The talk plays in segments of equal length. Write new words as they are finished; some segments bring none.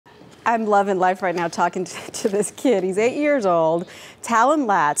I'm loving life right now talking to this kid. He's 8 years old, Tallan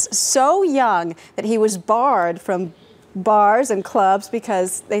Latz, so young that he was barred from bars and clubs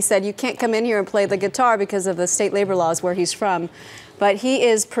because they said you can't come in here and play the guitar because of the state labor laws where he's from. But he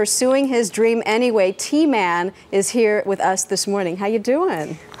is pursuing his dream anyway. T-Man is here with us this morning. How you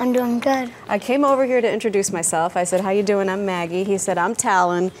doing? I'm doing good. I came over here to introduce myself. I said, how you doing? I'm Maggie. He said, I'm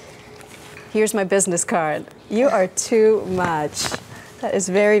Tallan. Here's my business card. You are too much. That is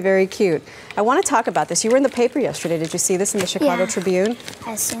very, very cute. I want to talk about this. You were in the paper yesterday. Did you see this in the Chicago Tribune?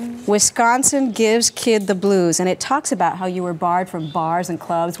 I seen. Wisconsin gives kid the blues, and it talks about how you were barred from bars and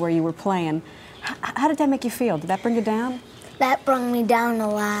clubs where you were playing. How did that make you feel? Did that bring you down? That brought me down a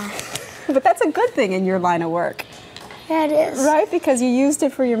lot. But that's a good thing in your line of work. Yeah, it is. Right? Because you used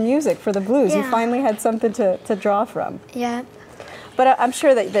it for your music, for the blues. Yeah. You finally had something to draw from. Yeah. But I'm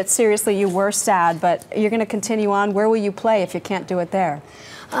sure that seriously you were sad, but you're going to continue on. Where will you play if you can't do it there?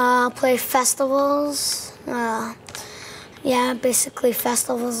 I'll play festivals. Yeah, basically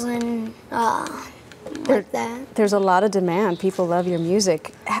festivals and like that. There's a lot of demand. People love your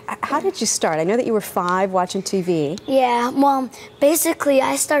music. How did you start? I know that you were 5 watching TV. Yeah, well, basically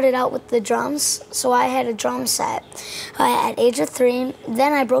I started out with the drums, so I had a drum set at age of 3.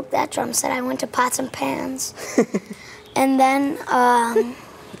 Then I broke that drum set. I went to pots and pans. And then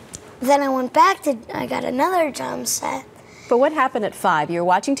I went back to, I got another drum set. But what happened at 5? You were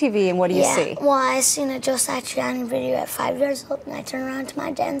watching TV, and what do you see? Well, I seen a Joe Satriani video at 5 years old, and I turned around to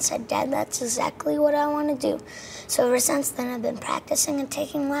my dad and said, Dad, that's exactly what I want to do. So ever since then, I've been practicing and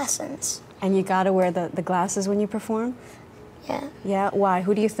taking lessons. And you got to wear the glasses when you perform? Yeah. Yeah? Why?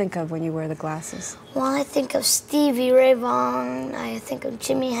 Who do you think of when you wear the glasses? Well, I think of Stevie Ray Vaughan, I think of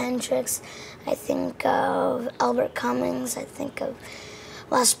Jimi Hendrix, I think of Albert Cummings, I think of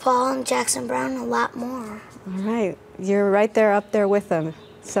Les Paul and Jackson Brown, a lot more. All right. You're right there up there with them.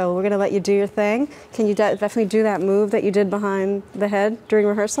 So we're going to let you do your thing. Can you definitely do that move that you did behind the head during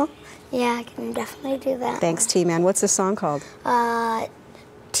rehearsal? Yeah, I can definitely do that. Thanks, T-Man. What's the song called?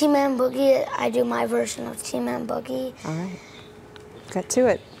 T-Man Boogie. I do my version of T-Man Boogie. All right. Get to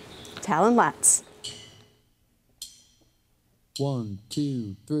it. Tallan Latz. 1,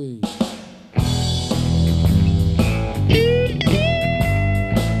 2, 3.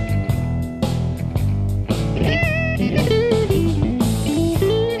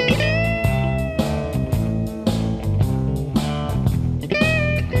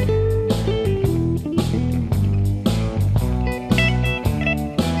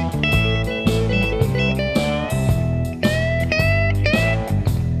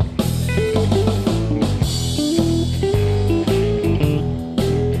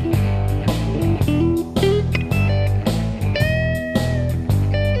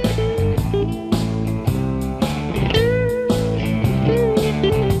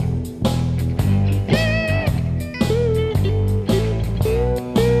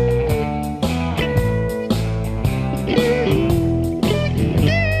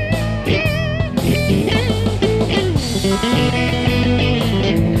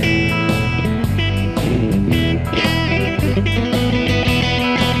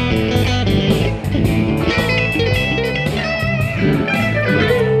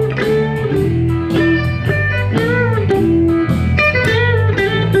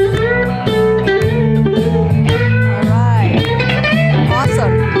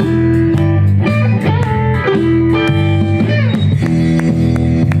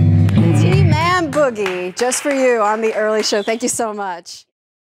 Just for you on the early show. Thank you so much.